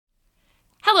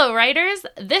Hello, writers!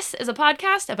 This is a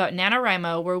podcast about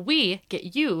NaNoWriMo where we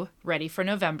get you ready for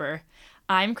November.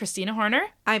 I'm Christina Horner.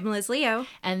 I'm Liz Leo.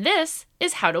 And this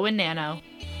is How to Win Nano.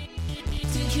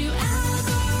 Did you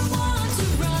ever want to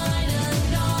write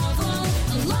a novel?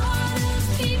 A lot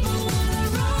of people want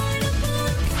to write a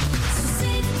book. So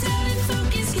sit down and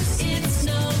focus, 'cause it's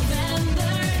November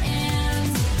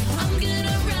and I'm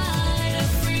gonna write a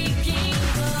freaking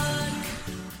book.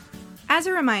 As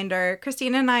a reminder,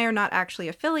 Christina and I are not actually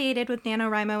affiliated with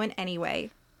NaNoWriMo in any way.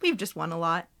 We've just won a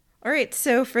lot. All right,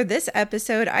 so for this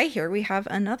episode, I hear we have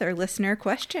another listener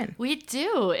question. We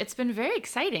do. It's been very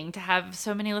exciting to have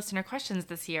so many listener questions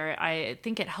this year. I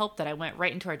think it helped that I went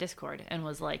right into our Discord and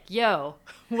was like, yo,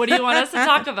 what do you want us to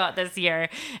talk about this year?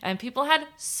 And people had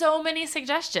so many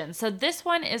suggestions. So this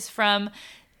one is from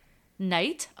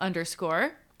Knight_.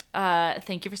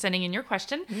 Thank you for sending in your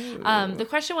question. The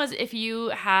question was if you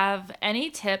have any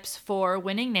tips for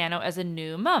winning Nano as a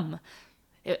new mom.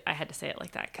 I had to say it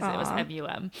like that because it was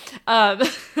MUM. I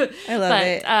love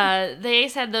it. They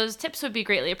said those tips would be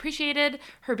greatly appreciated.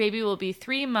 Her baby will be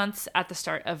 3 months at the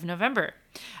start of November.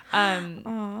 I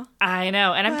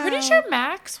know. And I'm pretty sure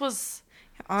Max was...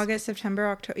 August, September,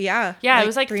 October. Yeah. Yeah, it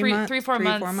was like 4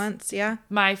 months. 4 months, yeah.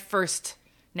 My first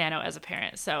Nano as a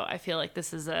parent. So I feel like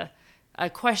this is a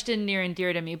question near and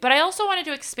dear to me. But I also wanted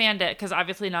to expand it because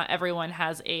obviously not everyone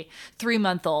has a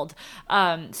 3-month-old.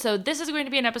 So this is going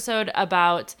to be an episode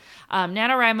about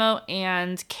NaNoWriMo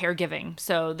and caregiving.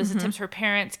 So this is tips for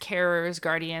parents, carers,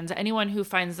 guardians, anyone who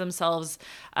finds themselves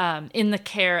in the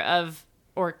care of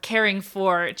or caring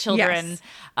for children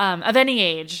of any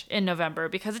age in November,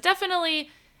 because it definitely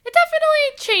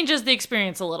changes the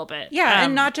experience a little bit. Yeah,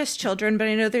 and not just children, but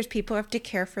I know there's people who have to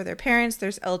care for their parents.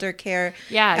 There's elder care.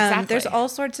 Yeah, exactly. There's all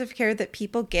sorts of care that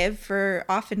people give for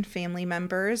often family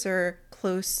members or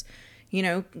close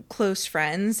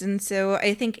friends. And so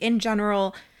I think in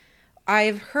general,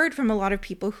 I've heard from a lot of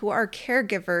people who are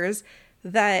caregivers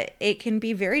that it can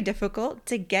be very difficult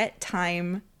to get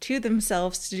time to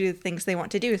themselves to do the things they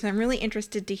want to do. So I'm really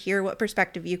interested to hear what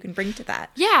perspective you can bring to that.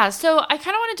 Yeah, so I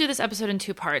kind of want to do this episode in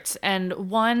 2 parts. And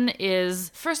one is,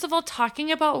 first of all,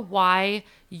 talking about why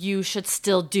you should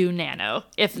still do Nano.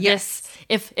 If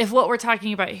what we're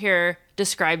talking about here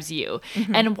describes you,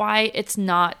 and why it's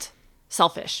not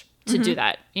selfish to do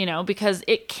that, because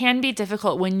it can be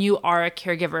difficult when you are a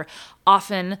caregiver.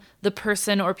 Often the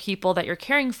person or people that you're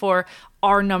caring for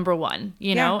are number one,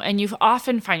 and you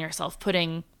often find yourself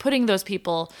putting those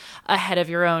people ahead of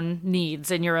your own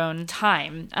needs and your own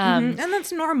time. And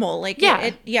that's normal.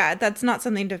 That's not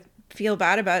something to feel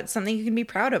bad about. It's something you can be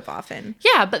proud of often.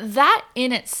 Yeah, but that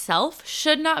in itself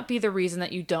should not be the reason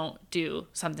that you don't do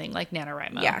something like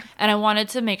NaNoWriMo. Yeah. And I wanted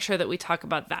to make sure that we talk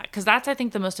about that, because that's, I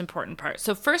think, the most important part.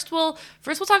 So first we'll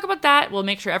talk about that. We'll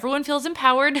make sure everyone feels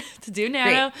empowered to do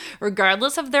Nano,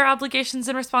 regardless of their obligations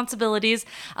and responsibilities.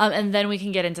 And then we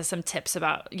can get into some tips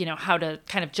about, how to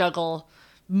kind of juggle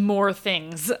more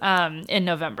things in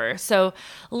November. So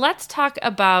let's talk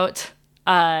about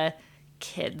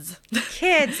kids.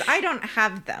 I don't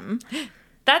have them.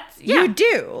 You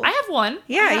do. I have one.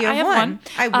 Yeah, you have one.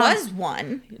 I was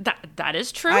one. That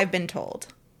is true. I've been told.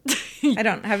 I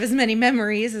don't have as many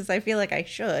memories as I feel like I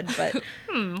should, but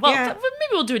maybe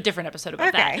we'll do a different episode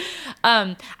about that.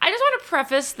 I just want to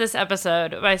preface this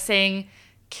episode by saying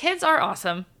kids are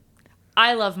awesome.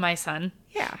 I love my son.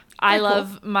 Yeah. I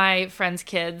love my friends'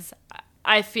 kids.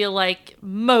 I feel like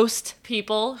most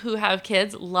people who have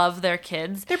kids love their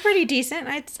kids. They're pretty decent,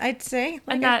 I'd say.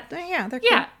 They're cool.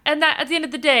 Yeah, and that at the end of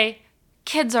the day,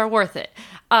 kids are worth it.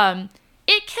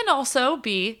 It can also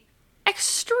be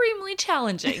extremely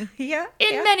challenging.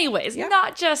 In many ways,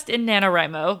 not just in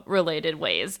NaNoWriMo related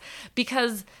ways,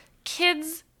 because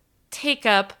kids take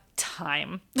up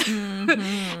time.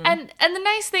 And the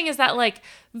nice thing is that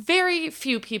very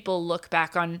few people look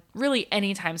back on really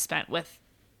any time spent with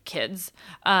kids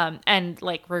and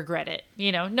regret it.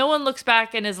 No one looks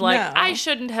back and is like, no, I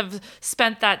shouldn't have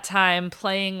spent that time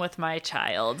playing with my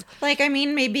child.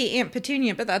 Maybe Aunt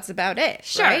Petunia, but that's about it.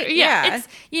 Sure. Right? Yeah.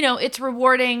 It's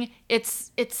rewarding.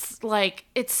 It's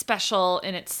special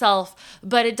in itself,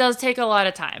 but it does take a lot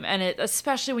of time. And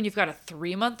especially when you've got a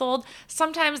 3-month-old,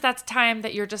 sometimes that's time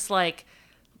that you're just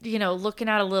looking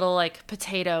at a little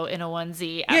potato in a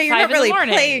onesie at 5 in the morning. You're not really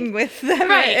playing with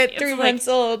them at 3 months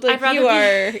old. You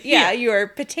are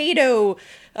potato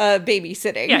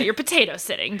babysitting. Yeah, you're potato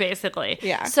sitting, basically.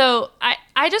 Yeah. So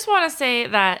I just want to say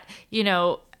that,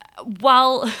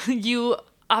 while you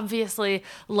obviously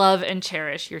love and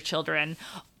cherish your children,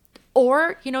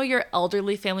 or your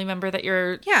elderly family member that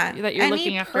you're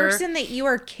looking after, any person that you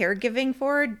are caregiving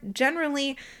for,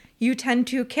 generally you tend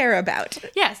to care about.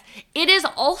 Yes. It is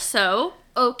also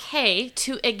okay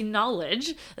to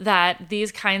acknowledge that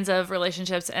these kinds of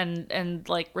relationships and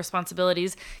like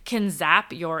responsibilities can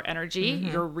zap your energy,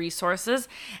 your resources,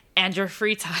 and your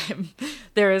free time.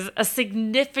 There is a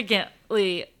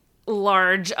significantly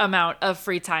large amount of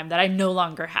free time that I no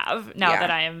longer have now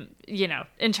that I am,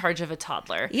 in charge of a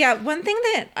toddler. Yeah, one thing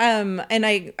that and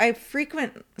I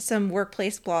frequent some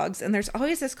workplace blogs, and there's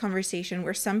always this conversation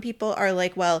where some people are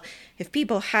like, well, if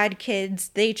people had kids,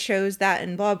 they chose that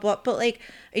and blah blah. But like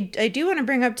I do want to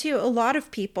bring up too, a lot of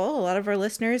people, a lot of our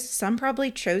listeners, some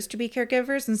probably chose to be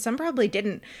caregivers and some probably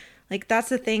didn't. Like, that's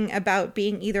the thing about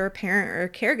being either a parent or a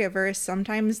caregiver, is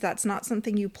sometimes that's not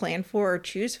something you plan for or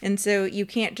choose. And so you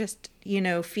can't just,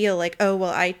 feel like, oh, well,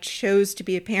 I chose to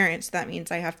be a parent, so that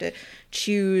means I have to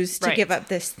choose to give up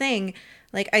this thing.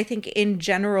 Like, I think in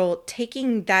general,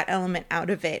 taking that element out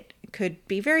of it could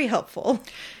be very helpful.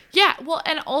 Yeah, well,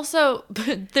 and also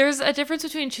there's a difference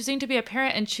between choosing to be a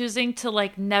parent and choosing to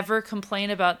like never complain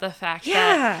about the fact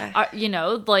that,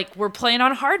 like we're playing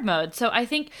on hard mode. So I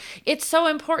think it's so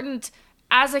important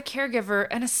as a caregiver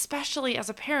and especially as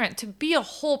a parent to be a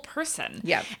whole person.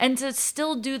 Yeah. And to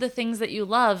still do the things that you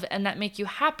love and that make you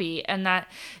happy, and that,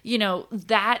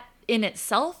 that in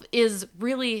itself is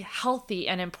really healthy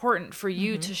and important for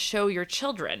you to show your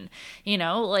children.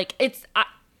 Like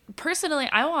personally,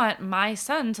 I want my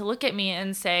son to look at me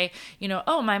and say,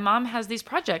 oh, my mom has these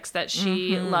projects that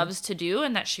she loves to do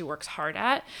and that she works hard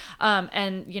at.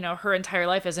 And, her entire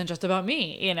life isn't just about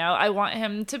me. I want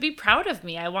him to be proud of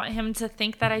me. I want him to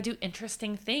think that I do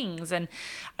interesting things. And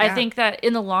I think that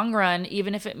in the long run,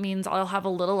 even if it means I'll have a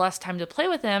little less time to play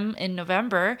with him in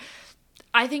November,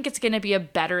 I think it's going to be a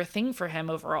better thing for him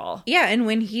overall. Yeah. And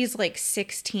when he's like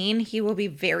 16, he will be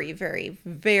very, very,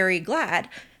 very glad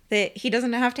that he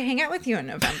doesn't have to hang out with you in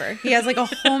November. He has like a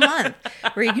whole month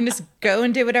where he can just go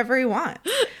and do whatever he wants.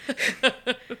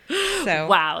 So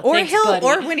wow. Or thanks, or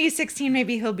buddy. when he's 16,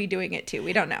 maybe he'll be doing it too.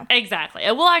 We don't know. Exactly.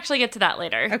 And we'll actually get to that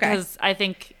later. Okay. Because I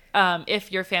think if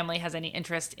your family has any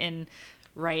interest in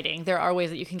writing, there are ways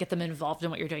that you can get them involved in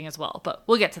what you're doing as well, but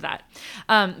we'll get to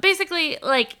that. Basically,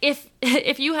 like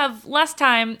if you have less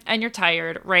time and you're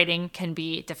tired, writing can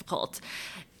be difficult.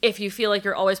 If you feel like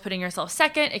you're always putting yourself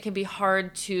second, it can be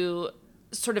hard to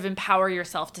sort of empower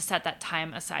yourself to set that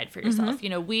time aside for yourself.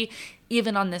 We,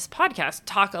 even on this podcast,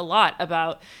 talk a lot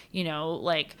about,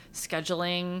 like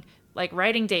scheduling like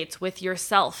writing dates with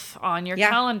yourself on your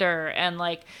calendar, and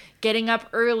like getting up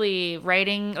early,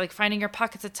 writing, like finding your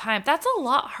pockets of time. That's a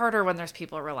lot harder when there's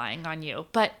people relying on you,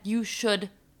 but you should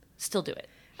still do it.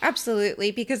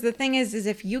 Absolutely. Because the thing is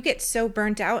if you get so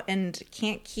burnt out and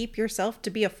can't keep yourself to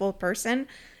be a full person,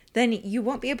 then you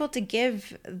won't be able to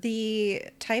give the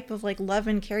type of like love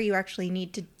and care you actually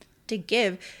need to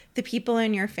give the people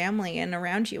in your family and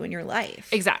around you in your life.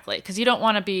 Exactly. Because you don't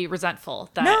want to be resentful.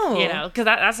 Because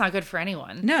that's not good for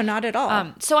anyone. No, not at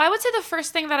all. So I would say the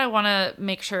first thing that I want to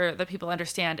make sure that people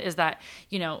understand is that,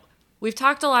 we've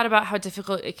talked a lot about how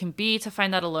difficult it can be to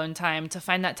find that alone time, to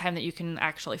find that time that you can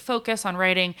actually focus on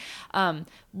writing.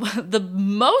 The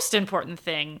most important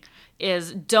thing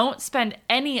is don't spend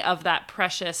any of that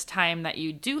precious time that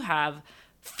you do have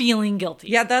feeling guilty.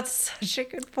 Yeah, that's such a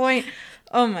good point.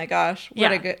 Oh my gosh.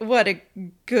 What a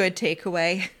good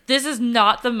takeaway. This is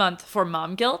not the month for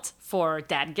mom guilt, for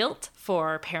dad guilt,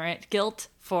 for parent guilt,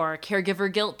 for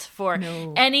caregiver guilt, for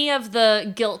any of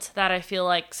the guilt that I feel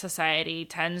like society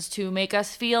tends to make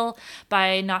us feel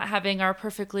by not having our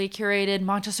perfectly curated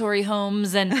Montessori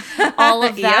homes and all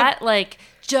of that. Like,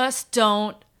 just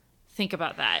don't think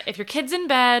about that. If your kid's in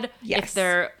bed, if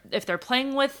they're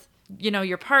playing with,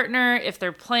 your partner, if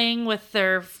they're playing with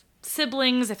their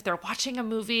siblings, if they're watching a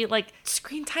movie, like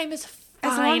screen time is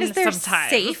fine as long as they're sometimes.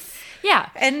 Safe. Yeah.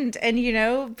 And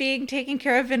being taken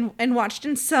care of and watched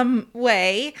in some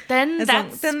way, then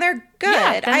they're good.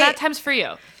 Yeah, then that time's for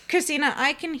you. Christina,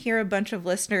 I can hear a bunch of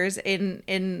listeners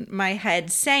in my head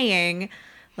saying,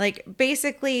 like,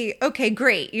 basically, okay,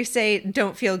 great. You say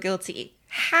don't feel guilty.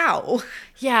 How?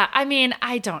 Yeah, I mean,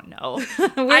 I don't know.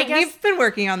 We've been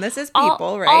working on this as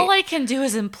people, right? All I can do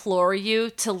is implore you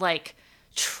to, like,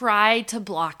 try to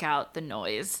block out the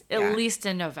noise, at least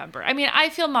in November. I mean, I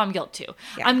feel mom guilt too.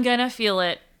 Yeah. I'm going to feel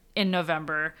it in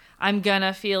November. I'm going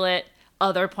to feel it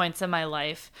other points in my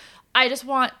life. I just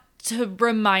want to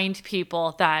remind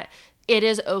people that it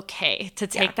is okay to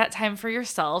take that time for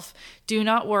yourself. Do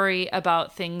not worry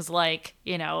about things like,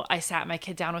 I sat my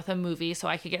kid down with a movie so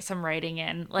I could get some writing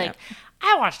in. Like,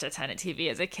 I watched a ton of TV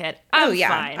as a kid. I'm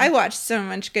fine. I watched so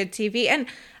much good TV. And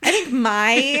I think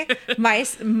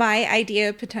my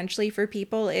idea potentially for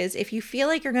people is if you feel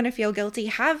like you're going to feel guilty,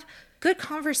 have good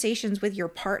conversations with your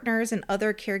partners and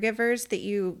other caregivers that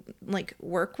you like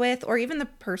work with, or even the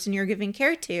person you're giving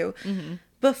care to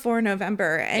before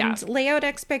November, and lay out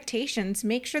expectations.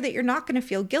 Make sure that you're not going to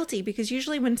feel guilty, because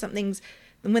usually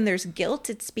when there's guilt,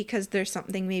 it's because there's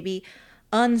something maybe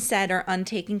unsaid or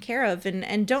untaken care of,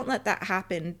 and don't let that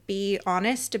happen. Be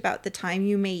honest about the time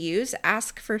you may use,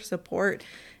 ask for support,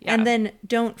 and then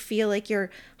don't feel like you're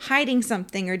hiding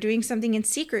something or doing something in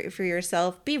secret for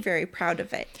yourself. Be very proud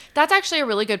of it. That's actually a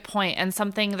really good point, and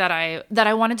something that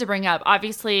I wanted to bring up.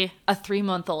 Obviously, a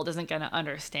 3-month-old isn't going to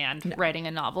understand writing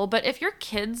a novel, but if your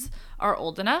kids are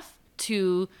old enough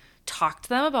to talk to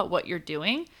them about what you're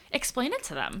doing, explain it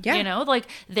to them. You know, like,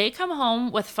 they come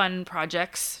home with fun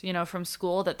projects, you know, from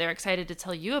school that they're excited to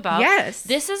tell you about. Yes.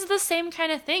 This is the same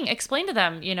kind of thing. Explain to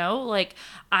them, you know, like,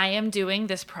 I am doing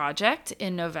this project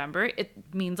in November. It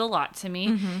means a lot to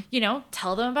me. You know,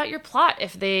 tell them about your plot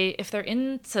if they're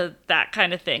into that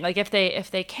kind of thing. Like, if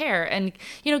they care, and,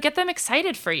 you know, get them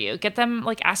excited for you. Get them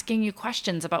like asking you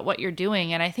questions about what you're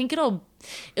doing. And I think it'll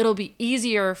be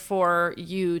easier for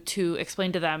you to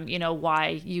explain to them, you know,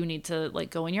 why you need to like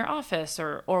go in your office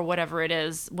or whatever it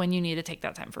is when you need to take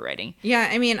that time for writing. Yeah,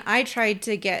 I mean, I tried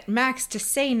to get Max to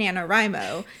say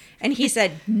NaNoWriMo, and he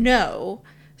said no.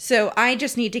 So I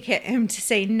just need to get him to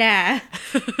say nah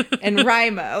and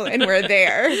Rimo, and we're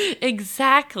there.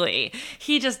 Exactly.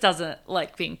 He just doesn't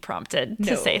like being prompted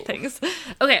to say things.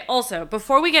 Okay, also,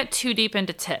 before we get too deep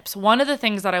into tips, one of the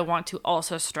things that I want to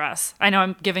also stress, I know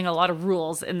I'm giving a lot of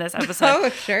rules in this episode. Oh,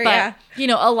 sure, but, you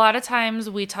know, a lot of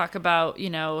times we talk about, you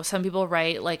know, some people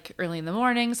write like early in the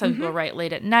morning, some people write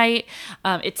late at night.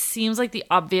 It seems like the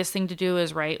obvious thing to do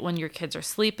is write when your kids are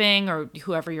sleeping or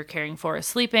whoever you're caring for is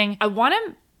sleeping. I want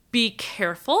to be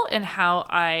careful in how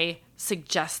I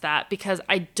suggest that, because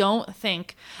I don't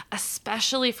think,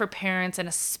 especially for parents and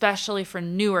especially for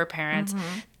newer parents,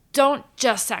 don't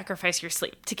just sacrifice your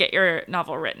sleep to get your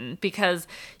novel written, because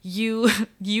you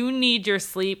need your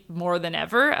sleep more than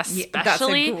ever, especially. That's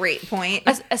a great point.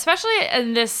 Especially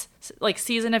in this like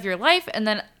season of your life, and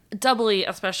then doubly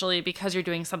especially because you're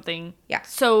doing something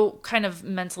so kind of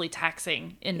mentally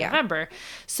taxing in November.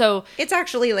 So it's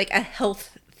actually like a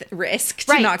health risk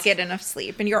to not get enough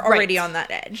sleep, and you're already on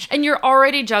that edge, and you're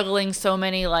already juggling so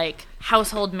many like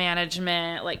household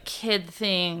management, like kid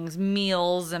things,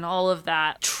 meals, and all of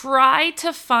that. Try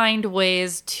to find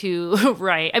ways to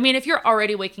write. I mean, if you're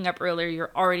already waking up earlier,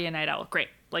 you're already a night owl, great,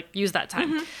 like use that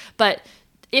time. But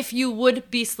if you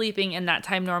would be sleeping in that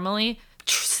time normally,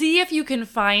 see if you can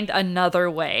find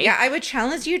another way. I would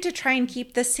challenge you to try and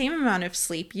keep the same amount of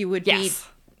sleep you would be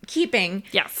keeping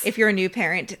if you're a new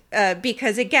parent,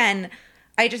 because again,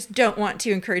 I just don't want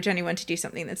to encourage anyone to do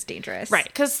something that's dangerous, right?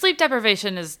 Because sleep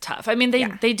deprivation is tough. I mean,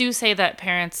 they do say that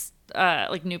parents,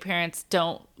 like new parents,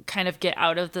 don't kind of get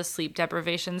out of the sleep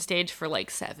deprivation stage for like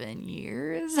 7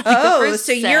 years. Oh,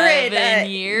 so you're at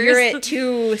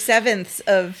 2/7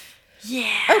 of.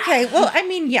 Yeah. Okay. Well, I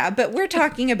mean, but we're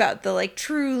talking about the like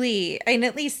truly, and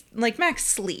at least like Max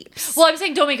sleeps. Well, I'm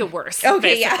saying don't make it worse.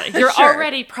 Okay. Basically. You're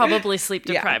already probably sleep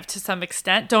deprived to some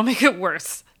extent. Don't make it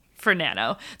worse for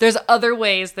Nano. There's other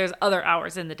ways. There's other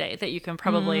hours in the day that you can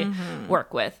probably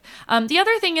work with. The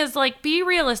other thing is like be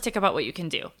realistic about what you can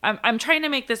do. I'm trying to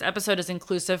make this episode as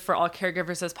inclusive for all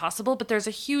caregivers as possible, but there's a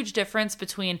huge difference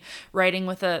between writing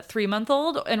with a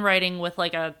 3-month-old and writing with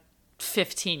like a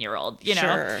 15-year-old, you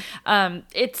know.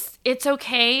 It's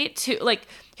okay to like,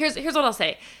 here's what I'll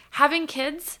say. Having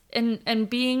kids and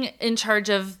being in charge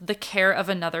of the care of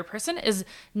another person is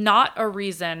not a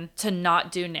reason to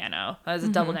not do Nano as a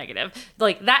double negative.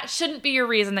 Like, that shouldn't be your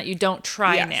reason that you don't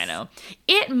try Nano.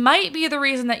 It might be the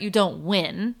reason that you don't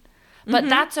win, but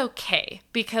that's okay,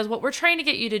 because what we're trying to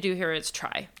get you to do here is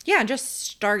try. Yeah, just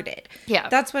start it. Yeah.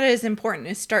 That's what is important,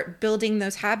 is start building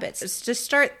those habits. It's just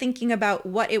start thinking about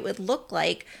what it would look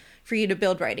like for you to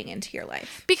build writing into your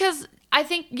life. Because I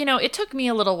think, you know, it took me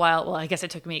a little while. Well, I guess it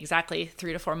took me exactly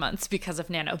 3 to 4 months because of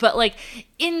Nano. But like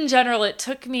in general, it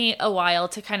took me a while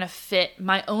to kind of fit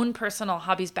my own personal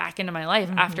hobbies back into my life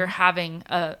after having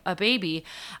a baby.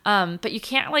 But you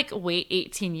can't like wait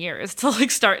 18 years to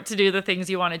like start to do the things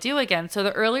you want to do again. So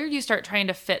the earlier you start trying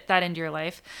to fit that into your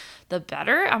life, the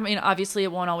better. I mean, obviously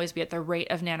it won't always be at the rate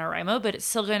of NaNoWriMo, but it's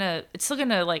still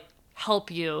gonna like help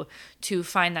you to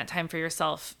find that time for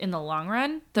yourself in the long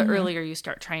run, the earlier you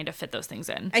start trying to fit those things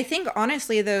in. I think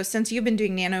honestly though, since you've been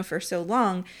doing nano for so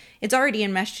long, it's already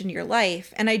enmeshed in your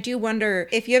life. And I do wonder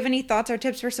if you have any thoughts or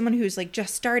tips for someone who's like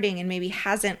just starting and maybe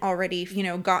hasn't already,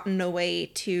 gotten a way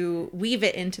to weave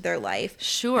it into their life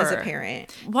as a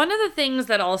parent. One of the things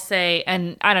that I'll say,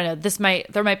 and I don't know,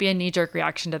 there might be a knee-jerk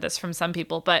reaction to this from some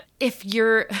people, but if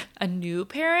you're a new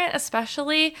parent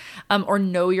especially, or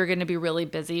know you're going to be really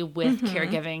busy with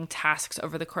caregiving tasks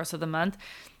over the course of the month,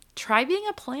 try being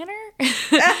a planner.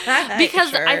 Because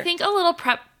Sure. I think a little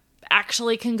prep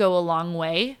actually can go a long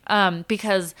way.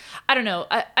 Because I don't know,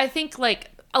 I think like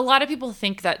a lot of people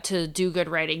think that to do good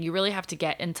writing, you really have to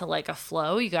get into like a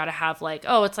flow. You got to have like,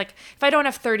 oh, it's like if I don't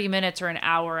have 30 minutes or an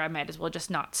hour, I might as well just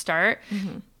not start.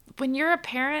 When you're a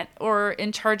parent or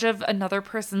in charge of another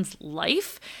person's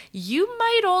life, you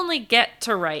might only get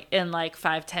to write in like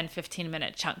 5, 10,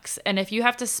 15-minute chunks. And if you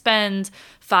have to spend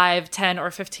 5, 10, or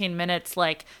 15 minutes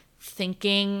like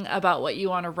thinking about what you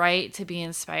want to write to be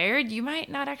inspired, you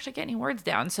might not actually get any words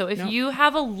down. So if you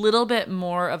have a little bit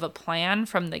more of a plan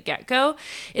from the get-go,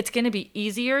 it's going to be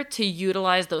easier to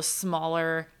utilize those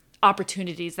smaller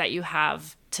opportunities that you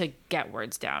have to get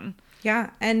words down.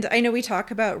 Yeah. And I know we talk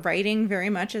about writing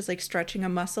very much as like stretching a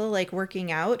muscle, like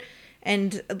working out.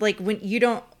 And like when you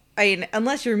don't,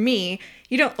 unless you're me,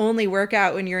 you don't only work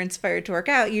out when you're inspired to work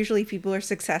out. Usually people are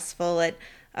successful at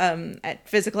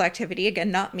physical activity.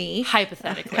 Again, not me.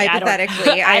 Hypothetically.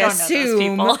 Hypothetically, I don't know those assume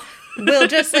people. we'll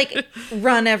just like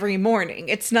run every morning.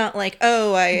 It's not like,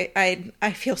 oh,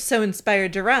 I feel so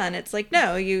inspired to run. It's like,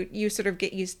 no, you sort of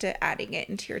get used to adding it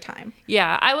into your time.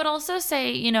 Yeah, I would also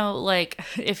say, like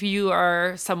if you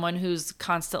are someone who's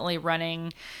constantly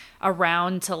running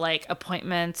around to like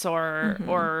appointments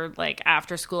or like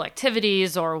after school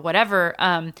activities or whatever,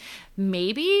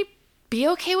 maybe be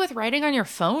okay with writing on your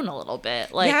phone a little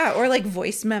bit. Like, yeah, or like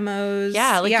voice memos.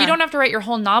 Yeah, like you don't have to write your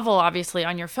whole novel obviously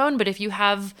on your phone, but if you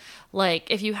have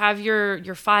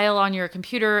your file on your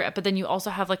computer, but then you also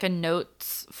have like a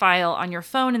notes file on your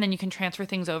phone and then you can transfer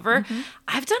things over.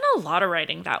 I've done a lot of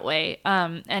writing that way.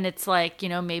 And it's like,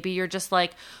 maybe you're just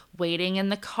like waiting in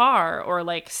the car or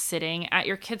like sitting at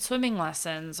your kid's swimming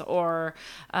lessons or,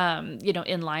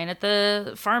 in line at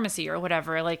the pharmacy or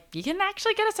whatever. Like you can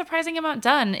actually get a surprising amount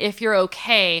done if you're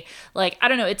okay. Like, I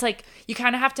don't know. It's like you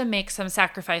kind of have to make some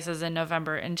sacrifices in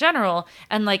November in general.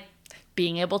 And like,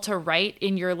 being able to write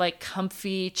in your like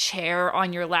comfy chair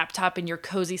on your laptop in your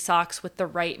cozy socks with the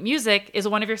right music is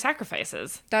one of your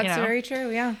sacrifices. That's very true.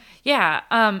 Yeah. Yeah.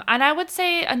 And I would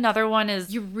say another one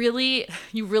is you really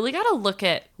got to look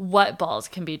at what balls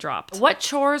can be dropped. What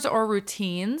chores or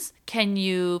routines can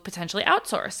you potentially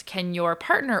outsource? Can your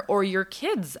partner or your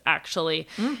kids actually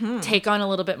take on a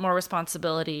little bit more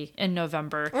responsibility in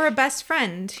November? Or a best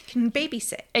friend can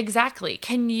babysit. Exactly.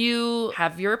 Can you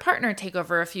have your partner take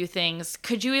over a few things?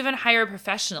 Could you even hire a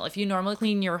professional? If you normally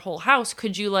clean your whole house,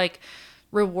 could you like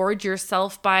reward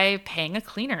yourself by paying a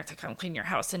cleaner to come clean your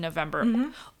house in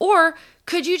November? Or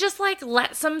could you just like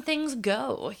let some things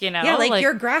go, Yeah, like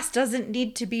your grass doesn't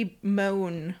need to be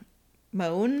mowed.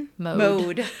 Like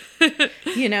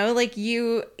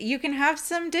you can have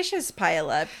some dishes pile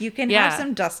up. You can have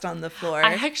some dust on the floor.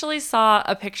 I actually saw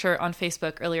a picture on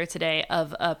Facebook earlier today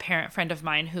of a parent friend of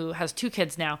mine who has 2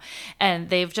 kids now, and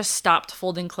they've just stopped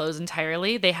folding clothes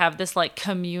entirely. They have this like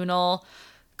communal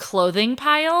clothing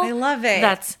pile. I love it.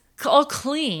 That's all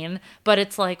clean, but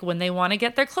it's like when they want to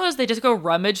get their clothes, they just go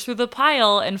rummage through the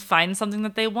pile and find something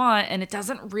that they want, and it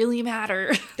doesn't really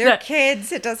matter. They're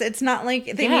kids. It's not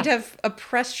like they need to have a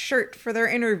pressed shirt for their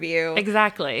interview.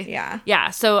 Exactly.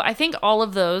 Yeah. So I think all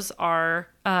of those are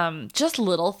just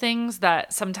little things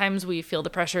that sometimes we feel the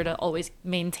pressure to always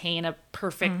maintain a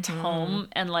perfect home,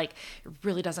 and like it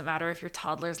really doesn't matter if your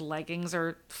toddler's leggings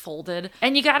are folded,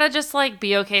 and you gotta just like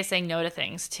be okay saying no to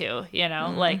things too,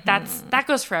 like that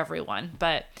goes for everyone.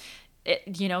 But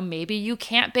maybe you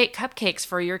can't bake cupcakes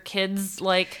for your kids.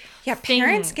 Like,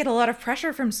 parents get a lot of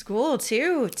pressure from school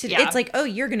too. It's like, oh,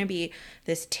 you're gonna be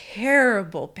this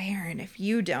terrible parent if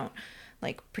you don't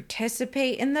like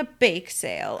participate in the bake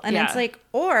sale. And it's like,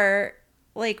 or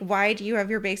like, why do you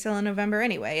have your bake sale in November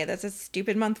anyway? That's a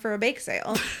stupid month for a bake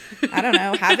sale. I don't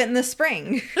know. Have it in the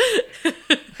spring.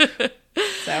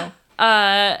 So,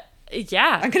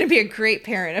 yeah. I'm going to be a great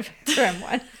parent if I'm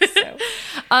one. So.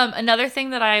 Another thing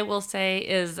that I will say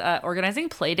is organizing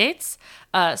play dates,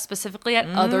 specifically at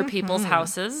other people's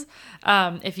houses.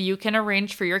 If you can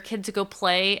arrange for your kid to go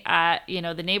play at,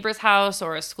 the neighbor's house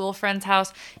or a school friend's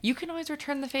house, you can always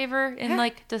return the favor in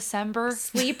like December.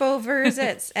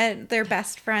 Sleepovers at their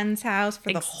best friend's house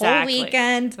for the whole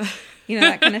weekend,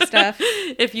 that kind of stuff.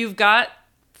 If you've got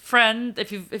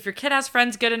if your kid has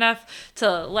friends good enough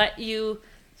to let you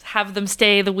have them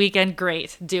stay the weekend,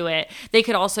 great, do it. They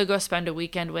could also go spend a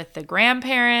weekend with the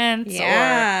grandparents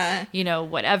or,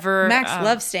 whatever. Max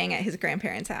loves staying at his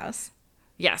grandparents' house.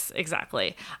 Yes,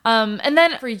 exactly. And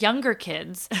then for younger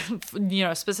kids,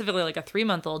 specifically like a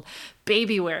 3-month-old,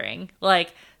 baby wearing,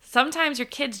 like sometimes your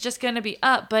kid's just going to be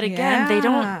up, but again, they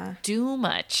don't do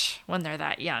much when they're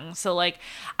that young. So like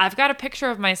I've got a picture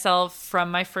of myself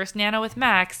from my first Nana with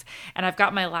Max, and I've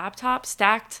got my laptop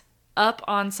stacked up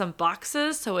on some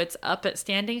boxes so it's up at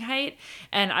standing height,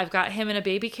 and I've got him in a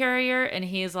baby carrier and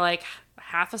he's like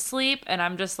half asleep, and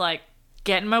I'm just like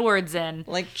getting my words in,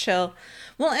 like chill.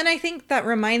 Well, and I think that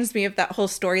reminds me of that whole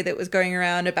story that was going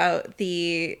around about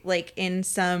the, like, in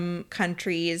some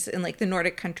countries, in like the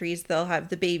Nordic countries, they'll have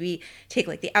the baby take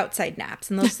like the outside naps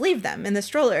and they'll sleeve them in the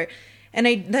stroller. And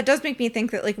that does make me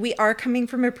think that like we are coming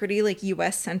from a pretty like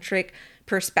US centric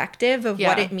perspective of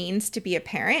what it means to be a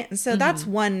parent. And so that's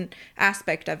one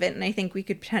aspect of it. And I think we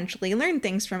could potentially learn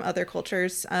things from other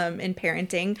cultures in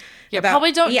parenting. Yeah,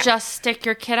 probably don't just stick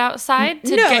your kid outside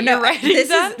to get your writing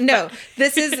done.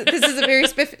 This is a very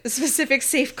specific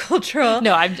safe cultural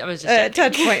I was just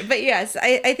touch point. But yes,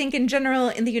 I think in general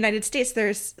in the United States,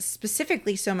 there's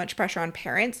specifically so much pressure on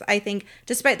parents. I think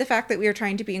despite the fact that we are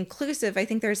trying to be inclusive, I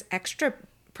think there's extra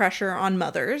pressure on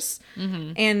mothers.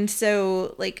 And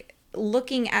so like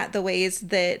looking at the ways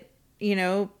that,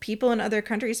 people in other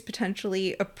countries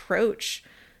potentially approach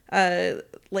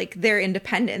like their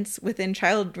independence within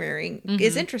child rearing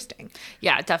is interesting.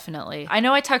 Yeah, definitely. I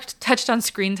know I touched on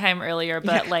screen time earlier,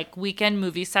 but like weekend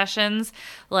movie sessions,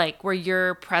 like where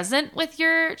you're present with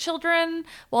your children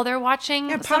while they're watching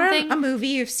something. A movie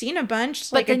you've seen a bunch,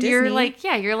 but like then a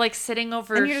Disney. you're like sitting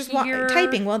over and you're just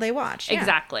typing while they watch. Yeah.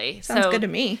 Exactly. Sounds good to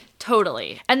me.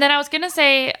 Totally. And then I was gonna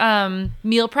say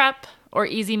meal prep or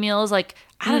easy meals, like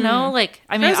I don't know, like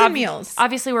I mean, meals.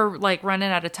 Obviously, we're like running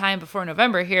out of time before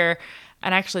November here,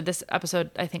 and actually, this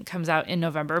episode I think comes out in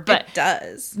November. But it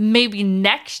does. Maybe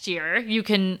next year you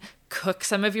can cook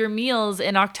some of your meals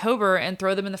in October and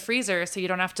throw them in the freezer, so you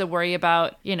don't have to worry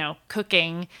about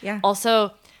cooking. Yeah.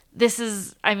 Also, this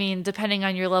is, I mean, depending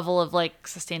on your level of like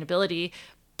sustainability.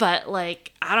 But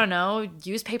like, I don't know,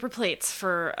 use paper plates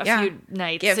for a few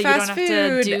nights Get so you fast don't have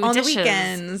to do on dishes. The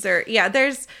weekends. Or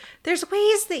there's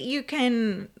ways that you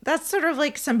can, that's sort of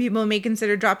like some people may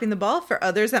consider dropping the ball. For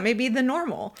others, that may be the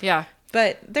normal. Yeah.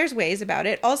 But there's ways about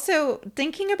it. Also,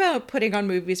 thinking about putting on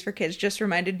movies for kids just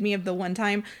reminded me of the one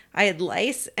time I had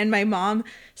lice and my mom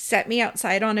set me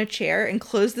outside on a chair and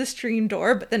closed the screen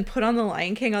door, but then put on The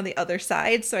Lion King on the other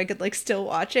side so I could like still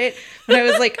watch it when I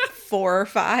was like 4 or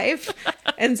 5.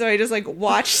 And so I just like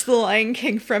watched The Lion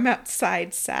King from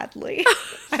outside, sadly.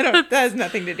 That has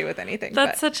nothing to do with anything.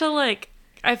 That's such a like,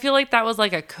 I feel like that was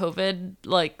like a COVID,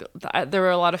 like there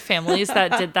were a lot of families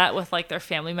that did that with like their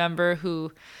family member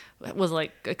who was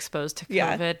like exposed to COVID.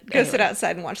 Yeah, go sit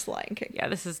outside and watch The Lion King. Yeah,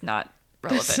 this is not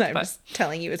relevant. I'm just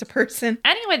telling you as a person.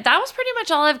 Anyway, that was pretty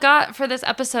much all I've got for this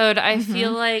episode. I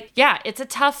feel like, it's a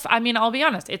tough, I mean, I'll be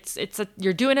honest,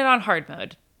 you're doing it on hard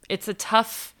mode. It's a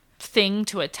tough thing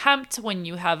to attempt when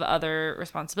you have other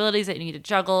responsibilities that you need to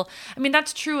juggle. I mean,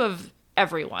 that's true of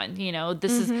everyone,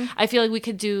 this is, I feel like we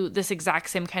could do this exact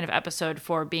same kind of episode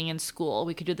for being in school.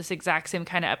 We could do this exact same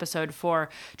kind of episode for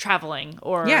traveling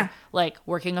or like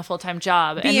working a full-time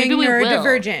job. Being and maybe we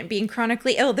neurodivergent, being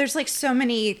chronically ill. There's like so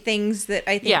many things that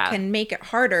I think can make it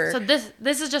harder. So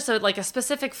this is just a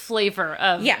specific flavor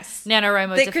of NaNoWriMo that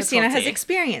difficulty. Christina has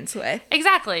experience with.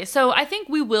 Exactly. So I think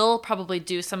we will probably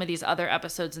do some of these other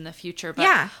episodes in the future,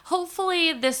 but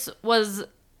hopefully this was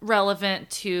relevant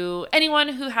to anyone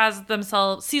who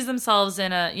sees themselves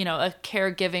in a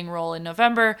caregiving role in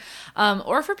November,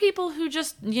 or for people who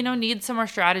just need some more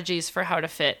strategies for how to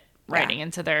fit writing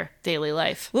into their daily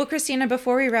life. Well, Christina,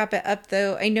 before we wrap it up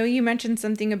though, I know you mentioned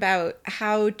something about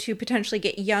how to potentially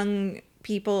get young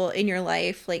people in your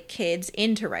life, like kids,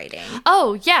 into writing.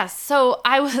 Oh yes. So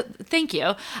thank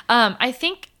you. I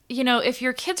think if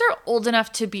your kids are old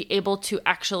enough to be able to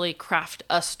actually craft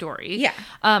a story,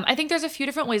 I think there's a few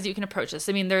different ways that you can approach this.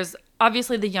 I mean, there's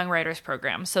obviously the Young Writers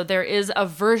Program. So there is a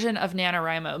version of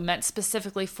NaNoWriMo meant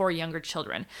specifically for younger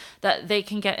children that they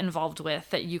can get involved with,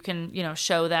 that you can,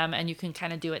 show them and you can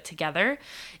kind of do it together.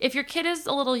 If your kid is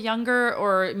a little younger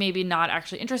or maybe not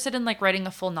actually interested in like writing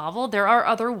a full novel, there are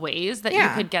other ways that you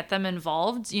could get them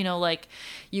involved. Like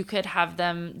you could have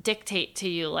them dictate to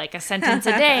you like a sentence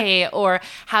a day or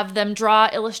have them draw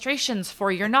illustrations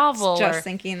for your novel. Just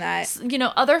thinking that.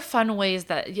 Other fun ways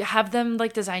that you have them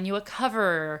like design you a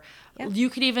cover.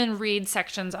 You could even read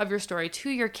sections of your story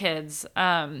to your kids.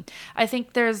 I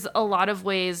think there's a lot of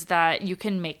ways that you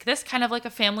can make this kind of like a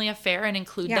family affair and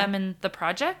include them in the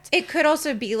project. It could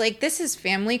also be like, this is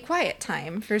family quiet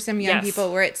time for some young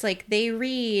people where it's like they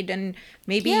read and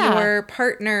maybe your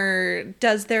partner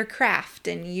does their craft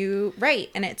and you write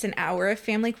and it's an hour of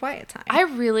family quiet time. I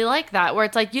really like that, where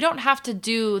it's like you don't have to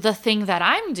do the thing that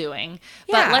I'm doing,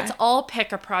 but let's all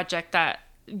pick a project that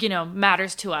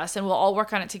matters to us and we'll all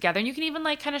work on it together, and you can even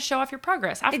like kind of show off your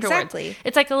progress afterwards. Exactly.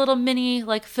 It's like a little mini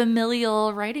like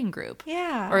familial writing group.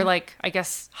 Or like, I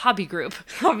guess, hobby group.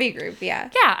 Yeah,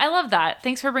 I love that.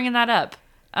 Thanks for bringing that up.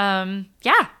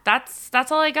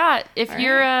 That's all I got. If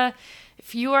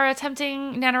you are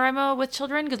attempting NaNoWriMo with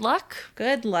children, good luck.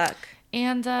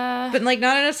 And but like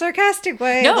not in a sarcastic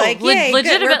way. No, like yay,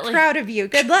 legitimately. we're proud of you.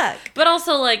 Good luck. But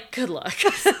also like good luck.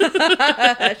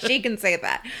 She can say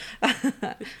that.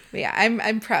 But yeah,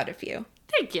 I'm proud of you.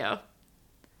 Thank you.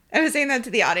 I was saying that to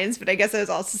the audience, but I guess I was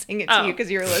also saying it to you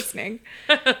because you were listening.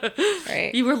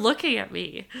 Right. You were looking at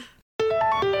me.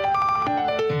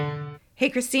 Hey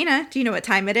Christina, do you know what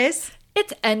time it is?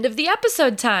 It's end of the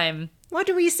episode time. What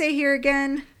do we say here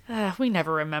again? We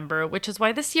never remember, which is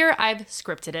why this year I've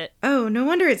scripted it. Oh, no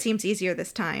wonder it seems easier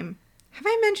this time. Have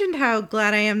I mentioned how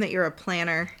glad I am that you're a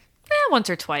planner? Once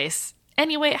or twice.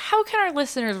 Anyway, how can our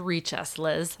listeners reach us,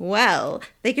 Liz? Well,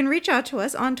 they can reach out to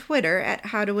us on Twitter at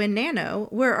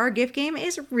HowToWinNano, where our gift game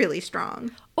is really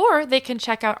strong. Or they can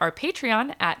check out our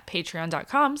Patreon at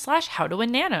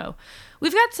patreon.com/HowToWinNano.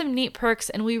 We've got some neat perks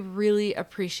and we really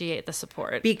appreciate the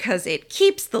support. Because it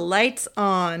keeps the lights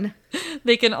on.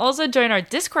 They can also join our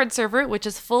Discord server, which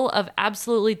is full of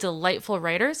absolutely delightful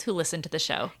writers who listen to the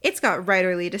show. It's got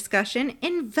writerly discussion,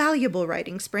 invaluable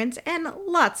writing sprints, and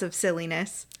lots of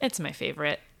silliness. It's my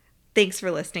favorite. Thanks for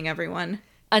listening, everyone.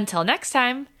 Until next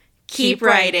time, Keep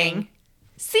writing.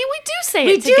 See, we do say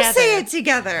We it together. do say it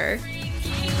together. Can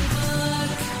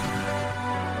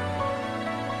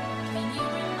you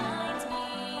remind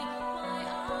me why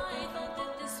I thought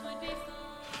that this would be fun?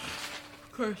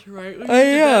 Of course, you're right. I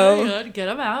know. Get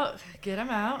them out. Get them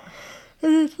out.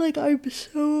 And it's like,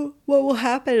 what will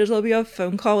happen is I'll be on a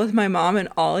phone call with my mom and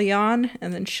I'll yawn,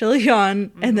 and then she'll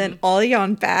yawn, and then I'll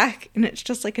yawn back, and it's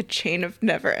just like a chain of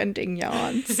never-ending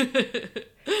yawns.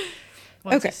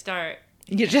 Once you start.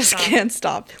 You just can't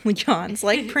stop yawns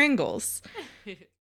like Pringles.